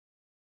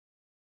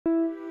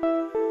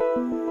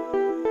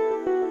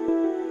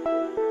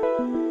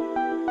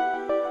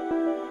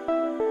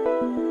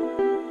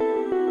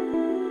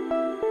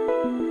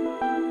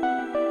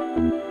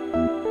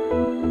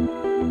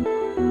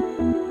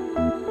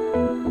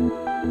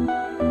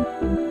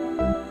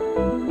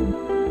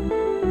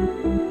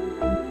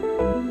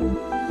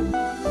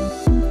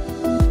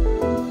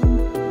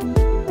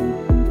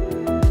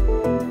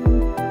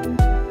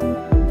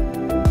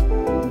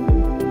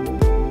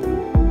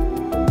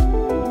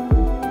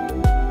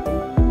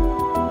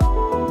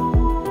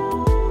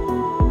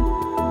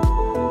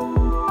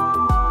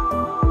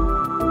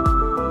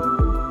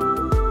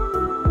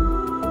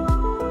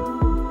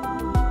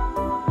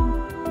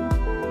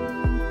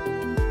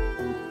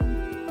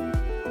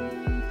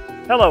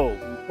Hello,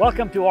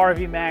 welcome to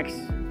RV Max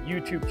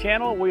YouTube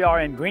channel. We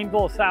are in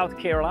Greenville, South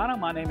Carolina.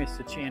 My name is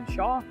Sachin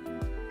Shaw,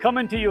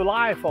 coming to you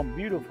live from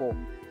beautiful,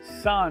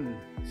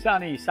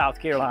 sunny South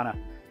Carolina.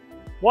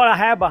 What I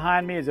have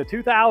behind me is a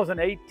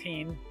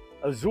 2018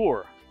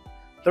 Azure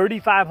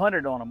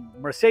 3500 on a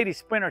Mercedes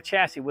Sprinter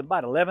chassis with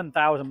about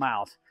 11,000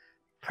 miles.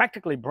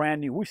 Practically brand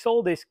new. We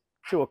sold this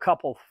to a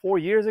couple 4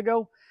 years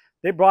ago.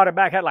 They brought it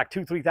back, had like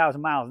 2,000-3,000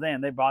 miles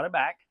then. They brought it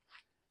back.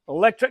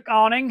 Electric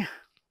awning,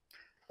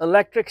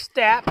 electric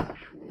step.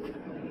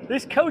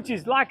 This coach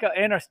is like an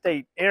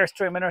Interstate,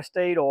 Airstream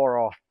Interstate,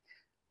 or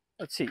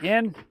let's see,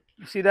 you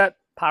see that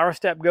power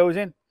step goes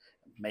in?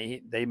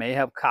 They may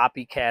have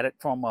copycat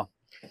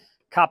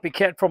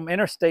from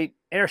Interstate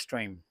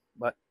Airstream,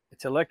 but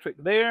it's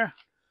electric there.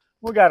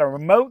 We got a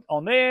remote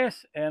on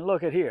this, and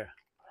look at here.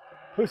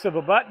 Push of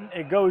a button,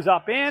 it goes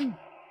up in.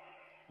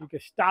 You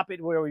can stop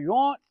it wherever you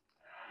want.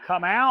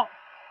 Come out.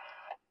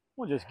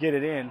 We'll just get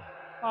it in.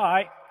 All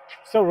right.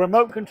 So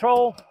remote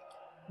control.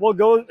 We'll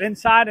go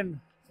inside in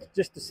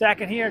just a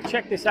second here.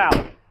 Check this out.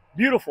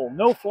 Beautiful,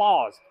 no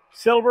flaws.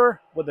 Silver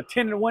with the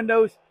tinted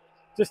windows.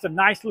 Just a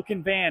nice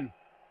looking van.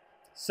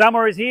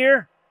 Summer is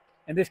here,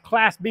 and this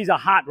Class B's are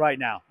hot right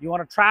now. You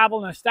want to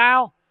travel in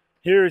style?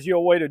 Here's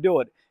your way to do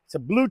it. It's a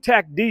Blue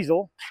Tech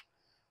diesel.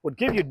 Would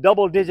give you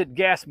double-digit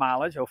gas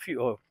mileage, or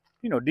fuel,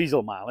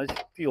 diesel mileage,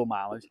 fuel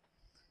mileage.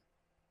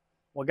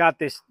 We got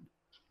this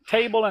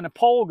table and a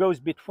pole goes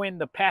between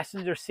the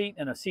passenger seat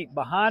and a seat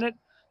behind it.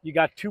 You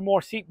got two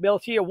more seat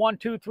belts here. 1,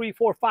 2, 3,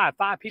 4, 5.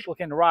 5 people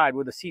can ride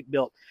with a seat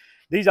belt.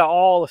 These are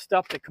all the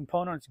stuff, the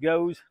components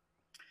goes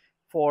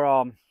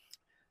for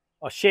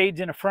shades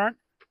in the front.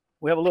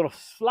 We have a little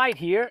light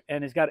here,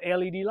 and it's got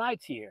LED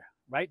lights here,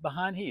 right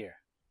behind here.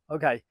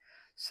 Okay,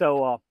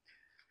 so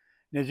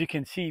as you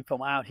can see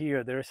from out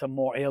here, there's some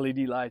more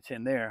LED lights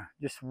in there.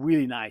 Just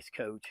really nice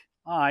coach.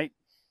 All right.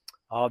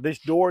 This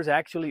doors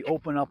actually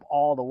open up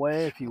all the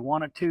way if you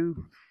wanted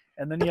to.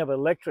 And then you have an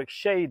electric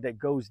shade that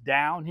goes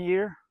down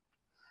here.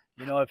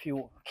 You know, if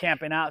you're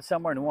camping out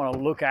somewhere and want to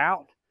look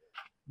out,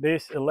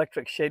 this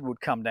electric shade would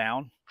come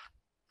down.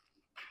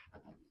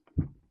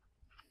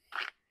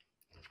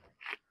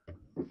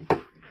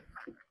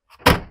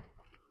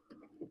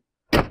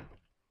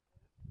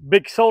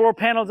 Big solar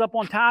panels up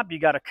on top. You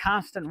got a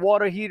constant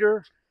water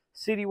heater,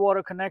 city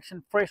water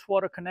connection, fresh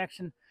water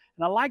connection.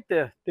 And I like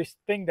this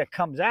thing that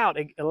comes out.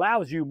 It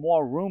allows you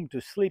more room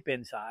to sleep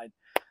inside.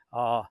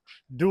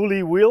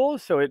 Dually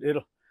wheels, so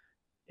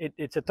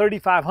it's a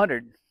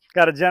 3500.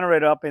 Got a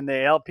generator up in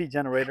the LP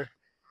generator.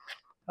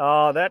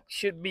 That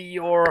should be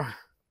your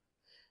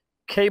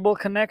cable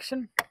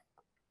connection.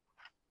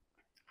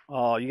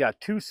 You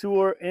got 2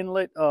 sewer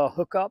inlet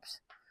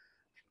hookups.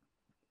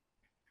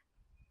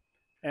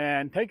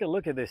 And take a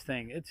look at this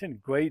thing. It's in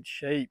great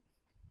shape.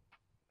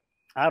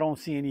 I don't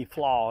see any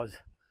flaws.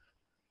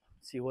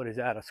 Let's see, what is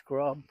that, a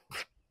scrub?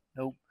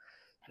 Nope,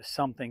 just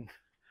something.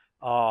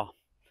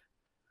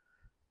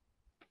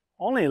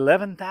 Only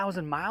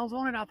 11,000 miles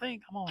on it, I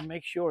think. I'm gonna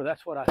make sure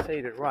that's what I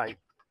said it right.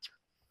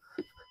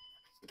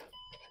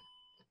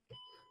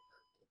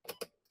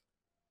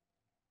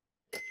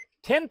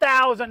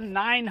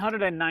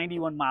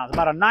 $10,991 miles,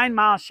 about a 9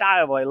 miles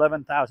shy of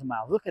 11,000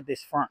 miles. Look at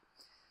this front.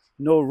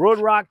 No road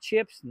rock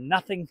chips,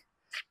 nothing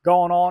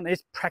going on.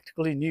 It's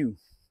practically new.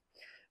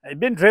 It's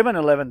been driven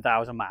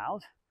 11,000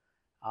 miles.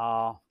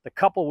 The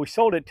couple we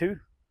sold it to a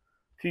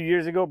few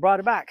years ago brought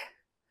it back.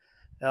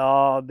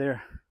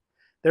 They're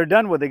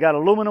done with it. They got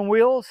aluminum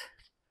wheels.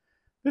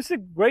 This is a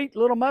great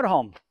little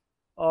motorhome,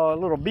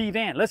 little B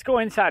van. Let's go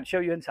inside and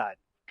show you inside.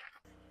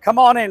 Come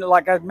on in.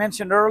 Like I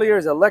mentioned earlier,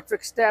 is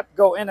electric step.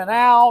 Go in and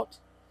out.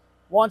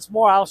 Once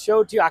more, I'll show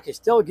it to you. I can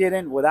still get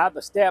in without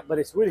the step, but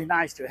it's really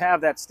nice to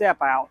have that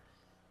step out.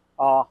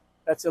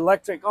 That's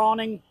electric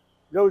awning.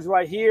 Goes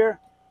right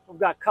here. We've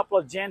got a couple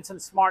of Jensen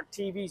smart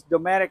TVs,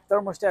 Domatic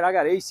thermostat. I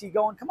got AC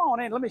going. Come on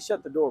in. Let me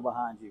shut the door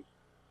behind you.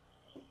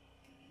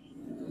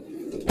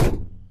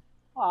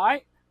 All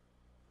right.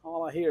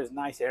 All I hear is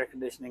nice air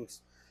conditioning.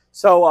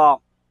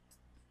 So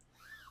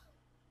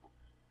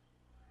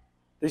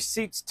these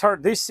seats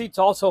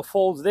also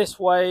folds this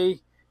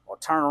way or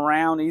turn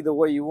around either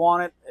way you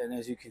want it. And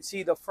as you can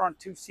see, the front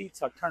 2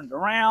 seats are turned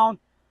around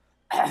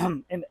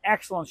in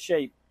excellent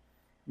shape.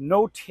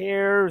 No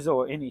tears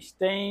or any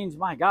stains.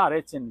 My God,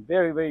 it's in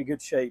very, very good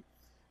shape.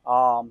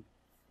 Got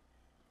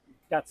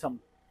some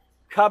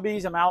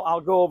cubbies, and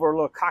I'll go over a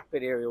little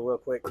cockpit area real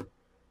quick.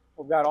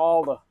 We've got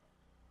all the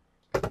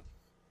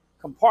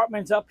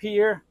compartments up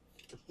here.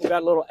 We've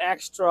got a little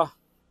extra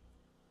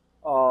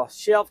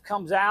shelf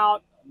comes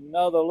out.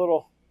 Another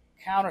little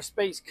counter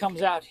space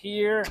comes out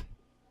here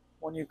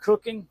when you're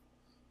cooking.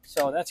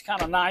 So that's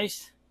kind of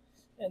nice.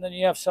 And then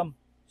you have some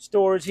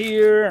storage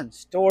here and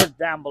storage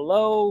down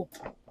below.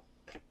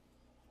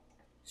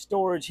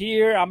 Storage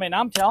here. I mean,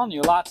 I'm telling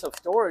you, lots of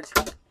storage.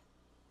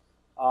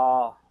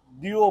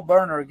 Dual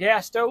burner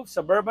gas stove,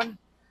 Suburban,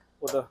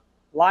 with a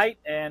light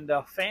and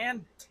a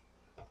fan.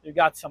 You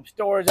got some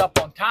storage up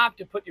on top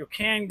to put your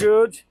canned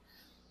goods,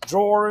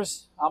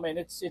 drawers. I mean,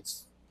 it's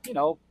you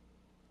know,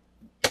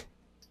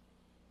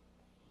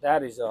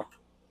 That is a,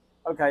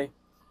 okay,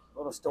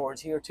 little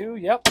storage here too.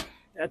 Yep,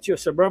 that's your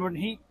Suburban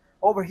heat.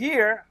 Over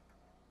here,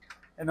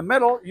 in the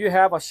middle, you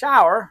have a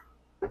shower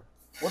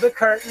with a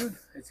curtain.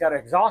 It's got an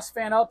exhaust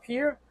fan up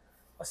here,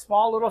 a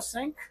small little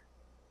sink,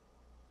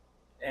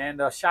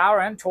 and a shower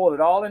and toilet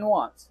all in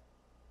once.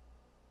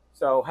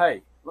 So,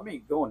 hey, let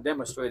me go and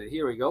demonstrate it.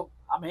 Here we go.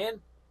 I'm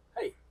in.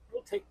 Hey,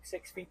 we'll take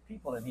 6 feet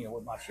people in here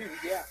with my shoes.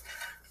 Yeah,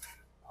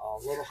 a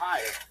little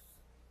higher.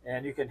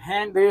 And you can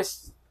hang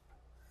this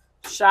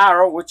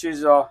shower, which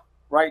is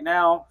right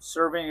now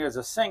serving as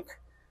a sink.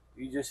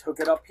 You just hook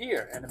it up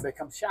here and it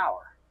becomes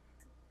shower.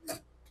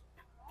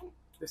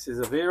 This is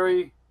a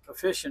very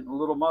efficient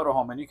little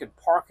motorhome, and you can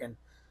park in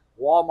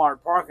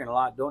Walmart parking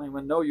lot, don't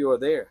even know you are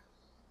there.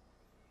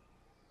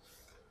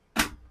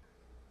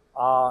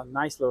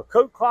 Nice little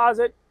coat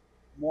closet,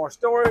 more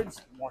storage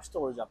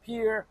up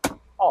here.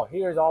 Oh,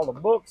 here's all the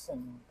books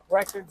and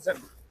records and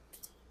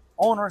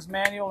owner's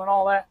manual and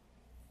all that.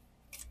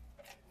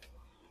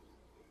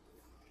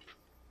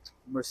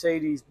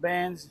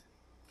 Mercedes-Benz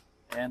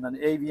and an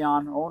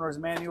Avion owner's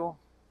manual.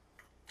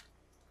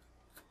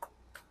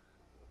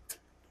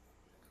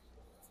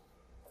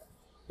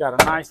 Got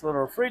a nice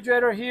little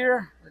refrigerator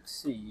here. Let's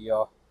see,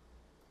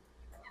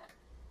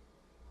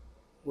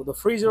 with a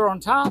freezer on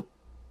top.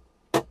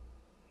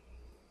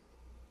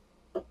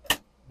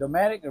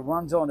 Domatic, it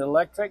runs on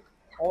electric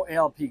or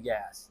LP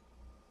gas.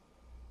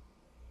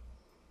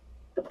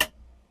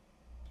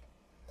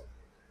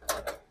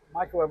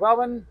 Microwave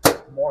oven,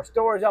 more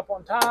storage up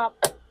on top.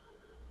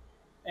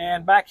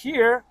 And back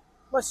here,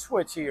 let's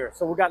switch here.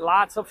 So we got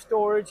lots of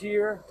storage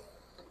here.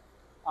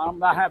 I'm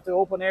not have to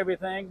open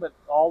everything, but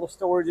all the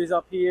storage is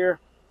up here.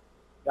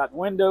 Got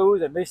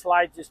windows, and this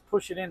light, just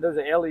push it in. Those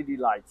are LED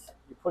lights.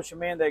 You push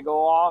them in, they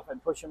go off,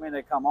 and push them in,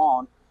 they come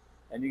on.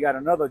 And you got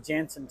another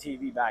Jensen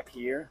TV back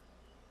here.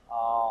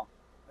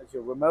 That's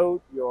your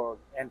remote, your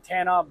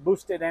antenna,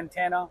 boosted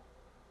antenna.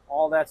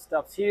 All that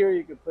stuff's here.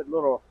 You can put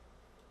little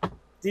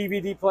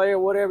DVD player,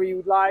 whatever you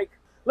would like.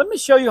 Let me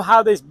show you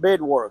how this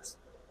bed works.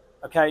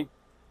 Okay,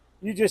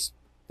 you just,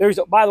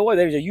 by the way,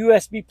 there's a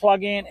USB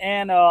plug-in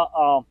and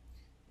a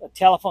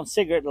telephone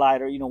cigarette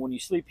lighter. You know, when you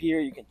sleep here,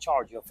 you can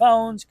charge your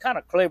phones. Kind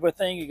of clever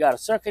thing. You got a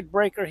circuit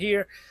breaker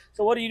here.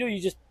 So what do?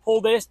 You just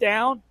pull this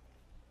down,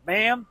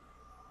 bam,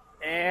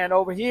 and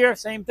over here,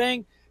 same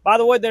thing. By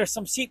the way, there's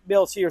some seat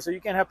belts here, so you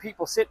can have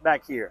people sit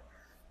back here.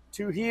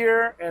 2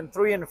 here and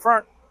 3 in the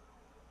front.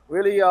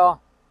 Really,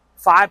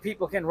 5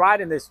 people can ride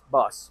in this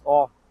bus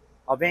or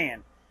a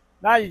van.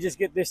 Now you just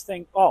get this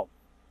thing. Oh,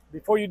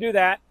 before you do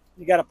that,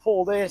 you got to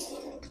pull this.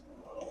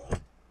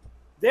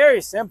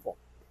 Very simple.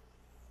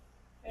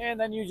 And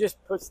then you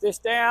just push this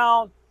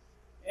down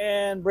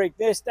and break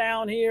this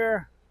down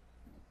here.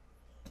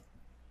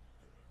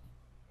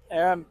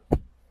 And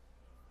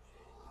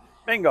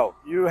bingo,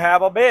 you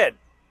have a bed.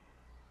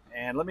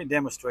 And let me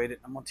demonstrate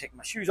it. I'm going to take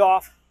my shoes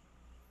off.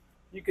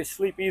 You can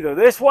sleep either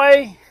this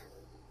way.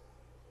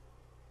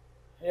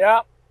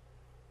 Yep.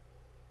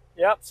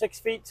 Yep, 6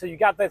 feet. So you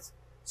got this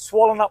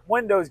swollen up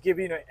windows,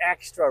 giving you an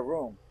extra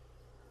room.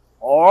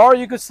 Or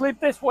you could sleep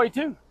this way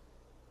too.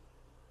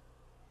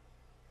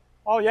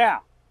 Oh yeah.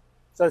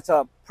 So it's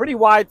pretty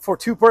wide for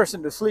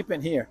 2-person to sleep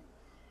in here.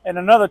 And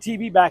another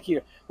TV back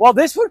here. Well,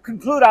 this would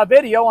conclude our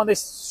video on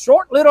this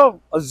short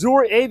little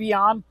Azure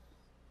Avion.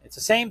 It's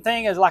the same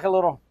thing as like a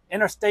little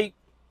Interstate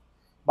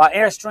by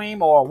Airstream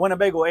or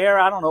Winnebago Air.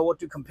 I don't know what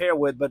to compare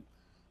with, but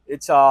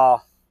it's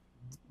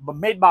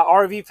made by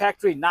RV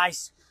Factory.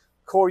 Nice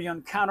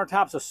Corian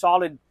countertops, a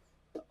solid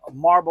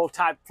marble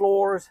type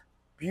floors,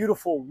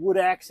 beautiful wood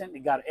accent.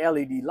 You got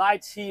LED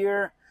lights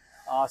here.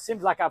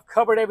 Seems like I've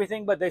covered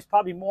everything, but there's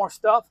probably more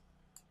stuff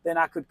than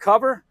I could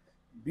cover.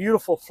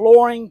 Beautiful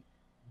flooring,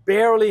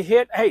 barely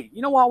hit. Hey,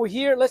 you know, while we're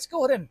here, let's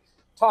go ahead and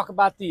talk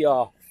about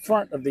the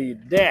front of the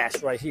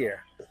dash right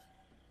here.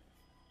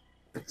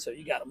 So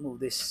you got to move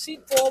this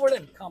seat forward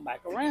and come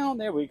back around.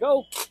 There we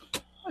go.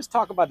 Let's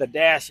talk about the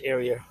dash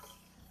area.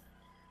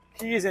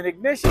 Keys and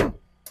ignition.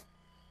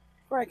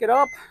 Crank it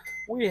up.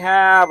 We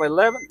have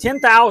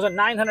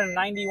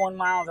 10,991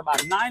 miles,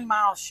 about 9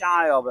 miles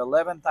shy of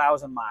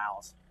 11,000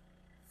 miles.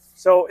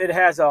 So it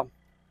has a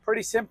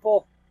pretty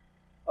simple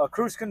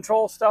cruise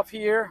control stuff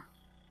here.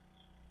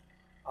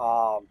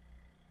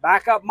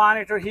 Backup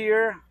monitor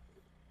here.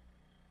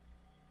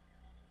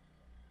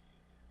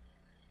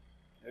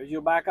 There's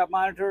your backup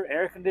monitor,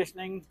 air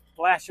conditioning,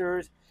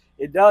 flashers.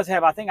 It does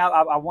have, I think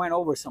I went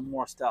over some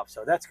more stuff,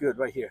 so that's good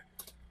right here.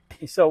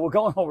 So we're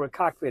going over a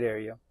cockpit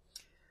area.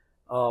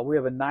 We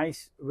have a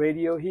nice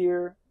radio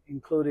here,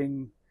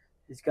 including,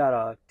 it's got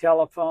a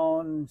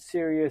telephone,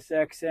 Sirius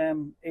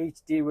XM,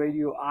 HD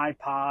radio,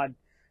 iPod,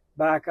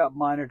 backup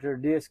monitor,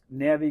 disc,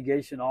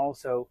 navigation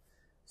also.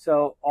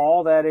 So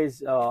all that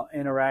is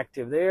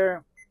interactive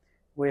there.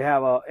 We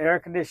have air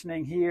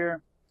conditioning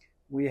here.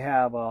 We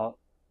have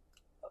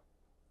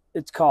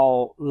it's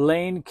called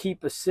lane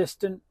keep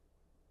assistant,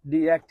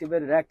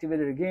 deactivated,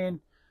 activated again.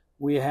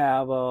 We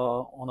have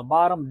on the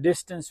bottom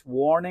distance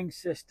warning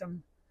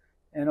system.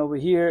 And over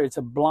here, it's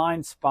a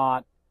blind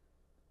spot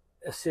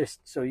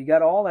assist. So you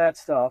got all that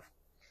stuff.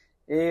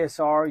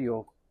 ASR,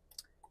 your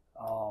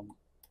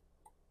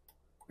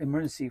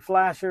emergency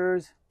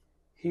flashers,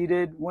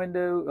 heated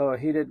window,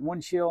 heated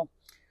windshield.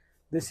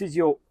 This is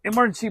your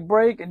emergency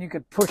brake, and you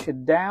can push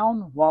it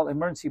down while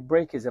emergency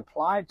brake is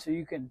applied, so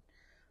you can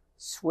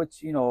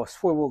switch,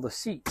 swivel the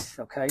seats.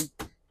 Okay,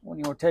 when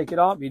you want to take it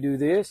off, you do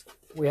this.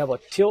 We have a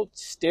tilt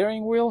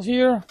steering wheel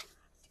here.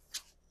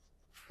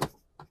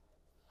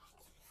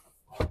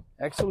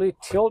 Actually,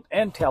 tilt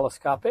and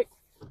telescopic,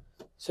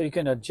 so you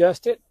can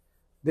adjust it.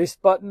 This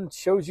button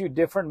shows you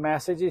different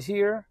messages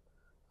here.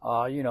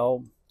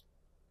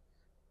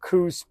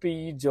 Cruise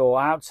speeds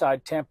or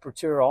outside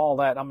temperature, all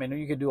that. I mean,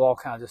 you can do all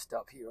kinds of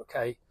stuff here,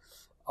 okay?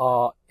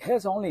 It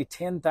has only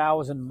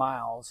 10,000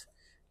 miles.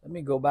 Let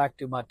me go back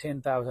to my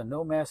 10,000.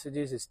 No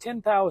messages. It's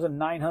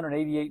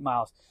 10,988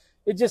 miles.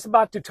 It's just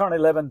about to turn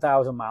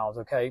 11,000 miles,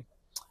 okay?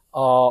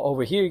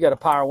 Over here, you got a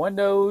power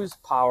windows,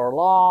 power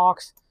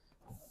locks,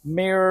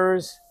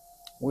 mirrors.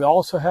 We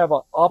also have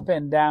an up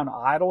and down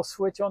idle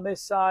switch on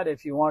this side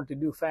if you want to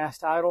do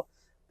fast idle.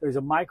 There's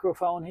a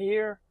microphone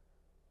here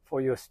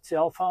for your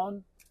cell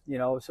phone,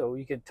 so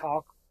you can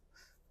talk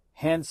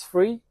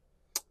hands-free.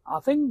 I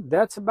think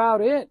that's about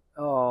it.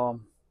 So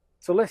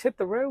let's hit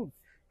the road.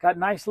 Got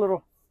nice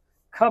little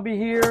cubby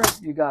here.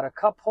 You got a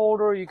cup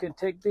holder. You can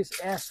take this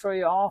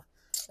ashtray off,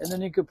 and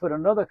then you could put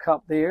another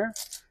cup there.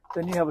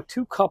 Then you have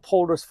 2 cup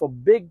holders for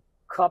big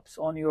cups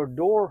on your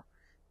door.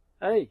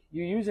 Hey,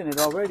 you're using it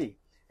already.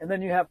 And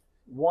then you have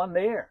one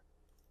there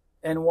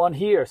and one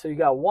here. So you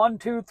got 1,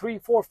 2, 3,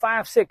 4,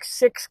 5,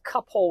 6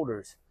 cup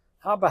holders.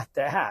 How about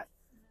that?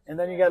 And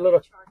then you got a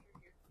little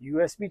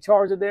USB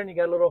charger there, and you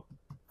got a little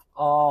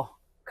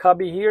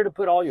cubby here to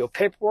put all your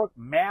paperwork,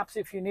 maps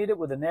if you need it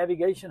with the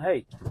navigation.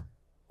 Hey,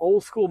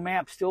 old school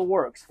map still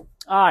works.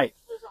 All right.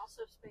 There's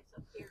also space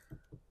up here.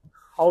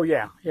 Oh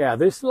yeah.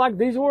 These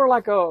were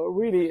like a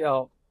really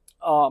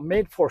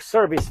made for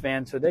service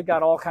van, so they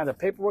got all kinds of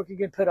paperwork you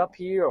can put up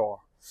here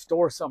or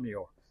store some of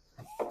your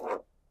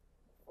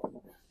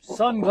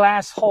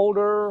sunglass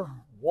holder,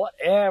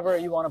 whatever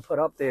you want to put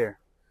up there.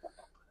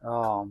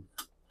 All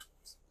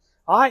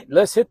right,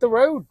 let's hit the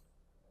road.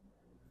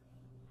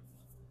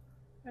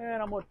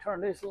 And I'm going to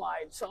turn this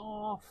lights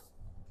off.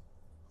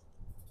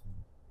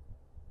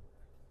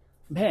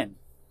 Man,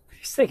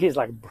 this thing is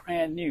like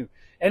brand new.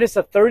 And it's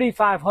a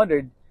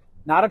 3500,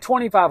 not a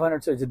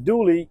 2500, so it's a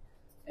dually.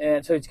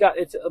 And so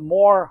it's a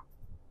more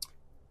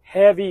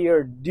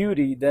heavier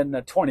duty than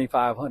the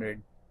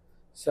 2500.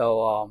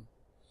 So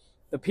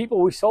the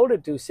people we sold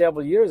it to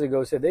several years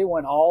ago said they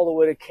went all the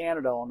way to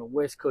Canada on the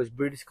west coast,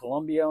 British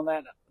Columbia on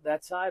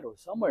that side or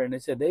somewhere, and they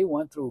said they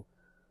went through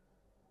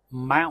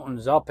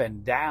mountains up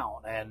and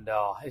down, and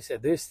they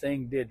said this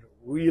thing did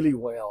really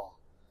well.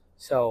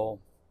 So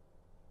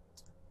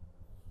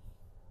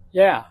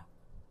yeah,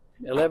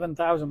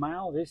 11,000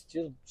 miles. It's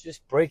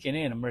just breaking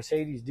in. A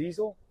Mercedes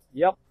diesel.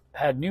 Yep,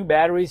 had new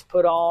batteries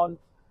put on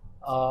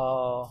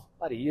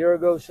about a year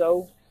ago or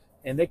so.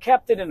 And they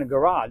kept it in the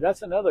garage.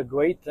 That's another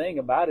great thing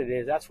about it,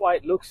 is that's why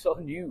it looks so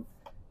new.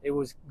 It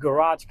was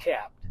garage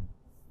capped.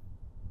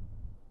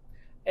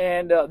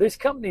 And this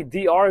company,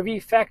 the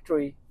RV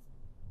Factory,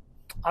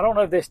 I don't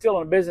know if they're still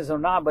in business or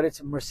not, but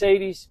it's a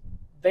Mercedes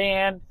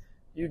van.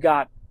 You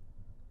got,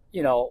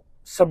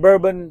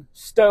 Suburban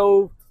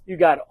stove. You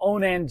got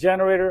Onan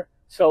generator.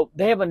 So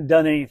they haven't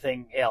done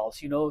anything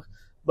else,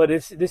 But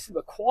this is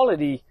the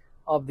quality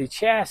of the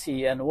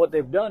chassis and what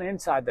they've done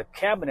inside the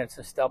cabinets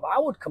and stuff. I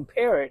would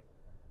compare it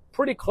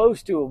pretty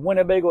close to a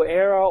Winnebago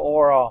Era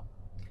or a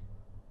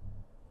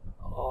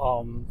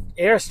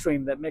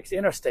Airstream that makes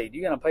Interstate.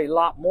 You're going to pay a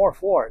lot more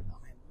for it. I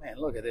mean, man,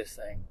 look at this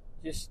thing.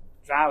 Just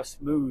drive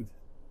smooth.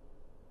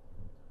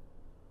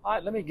 All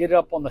right, let me get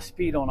up on the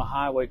speed on the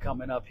highway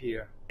coming up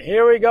here.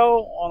 Here we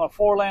go on a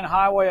 4-lane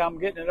highway. I'm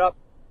getting it up.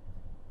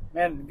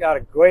 Man, got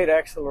a great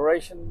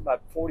acceleration,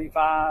 about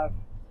 45,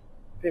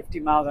 50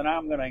 miles an hour.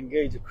 I'm going to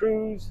engage the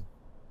cruise.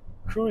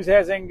 Cruise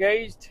has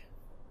engaged.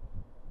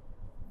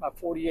 About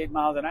 48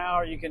 miles an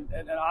hour.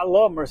 And I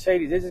love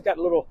Mercedes. They just got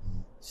a little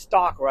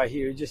stock right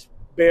here. You just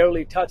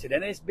barely touch it.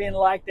 And it's been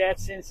like that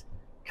since,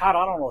 God,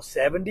 I don't know,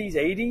 70s,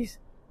 80s.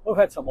 We've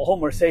had some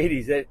old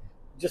Mercedes that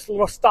just a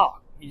little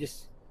stock. You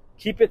just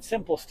keep it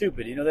simple,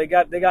 stupid. They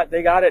got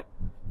it,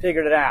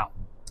 figured it out.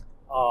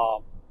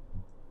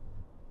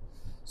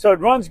 So it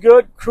runs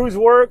good. Cruise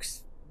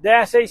works.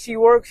 Dash AC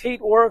works.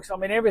 Heat works. I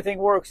mean, everything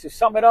works. To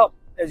sum it up,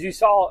 as you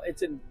saw,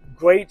 it's in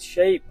great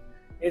shape.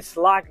 It's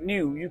like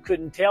new. You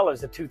couldn't tell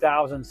it's a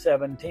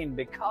 2017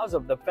 because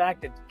of the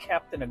fact it's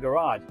kept in a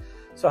garage.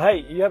 So,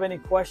 hey, you have any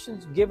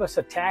questions, give us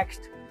a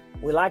text.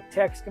 We like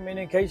text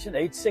communication,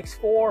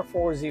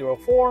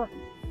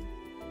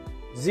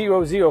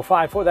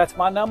 864-404-0054. That's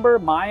my number.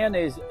 Mayan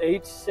is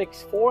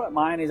 864.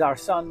 Mayan is our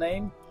son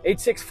name.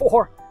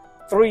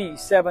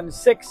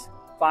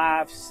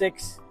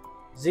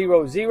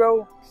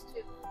 864-376-5600.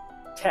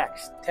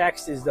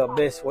 Text is the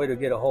best way to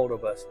get a hold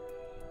of us.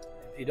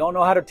 If you don't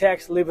know how to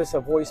text, leave us a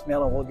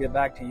voicemail and we'll get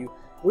back to you.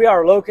 We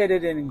are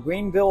located in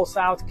Greenville,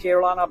 South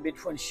Carolina,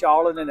 between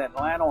Charlotte and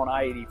Atlanta on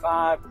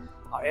I-85.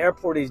 Our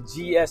airport is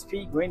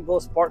GSP, Greenville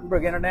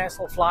Spartanburg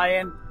International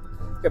Fly-In.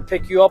 We can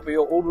pick you up or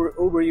you'll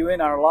Uber you in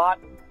our lot.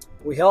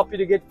 We help you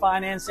to get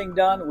financing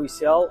done. We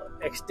sell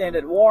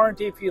extended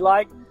warranty if you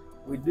like.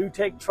 We do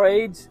take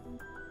trades,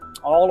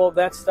 all of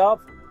that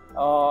stuff.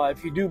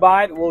 If you do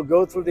buy it, we'll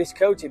go through this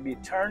coach and be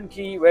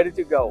turnkey, ready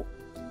to go.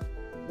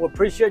 We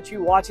appreciate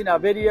you watching our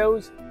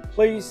videos.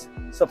 Please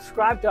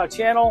subscribe to our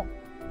channel.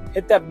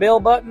 Hit that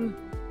bell button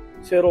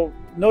so it'll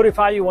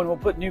notify you when we'll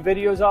put new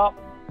videos up.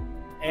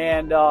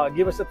 And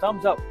give us a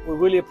thumbs up. We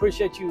really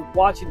appreciate you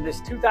watching this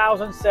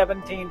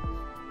 2017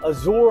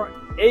 Azure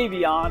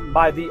Avion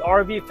by the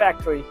RV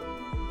Factory,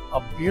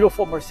 a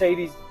beautiful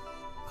Mercedes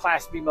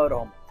Class B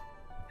motorhome.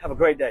 Have a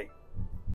great day.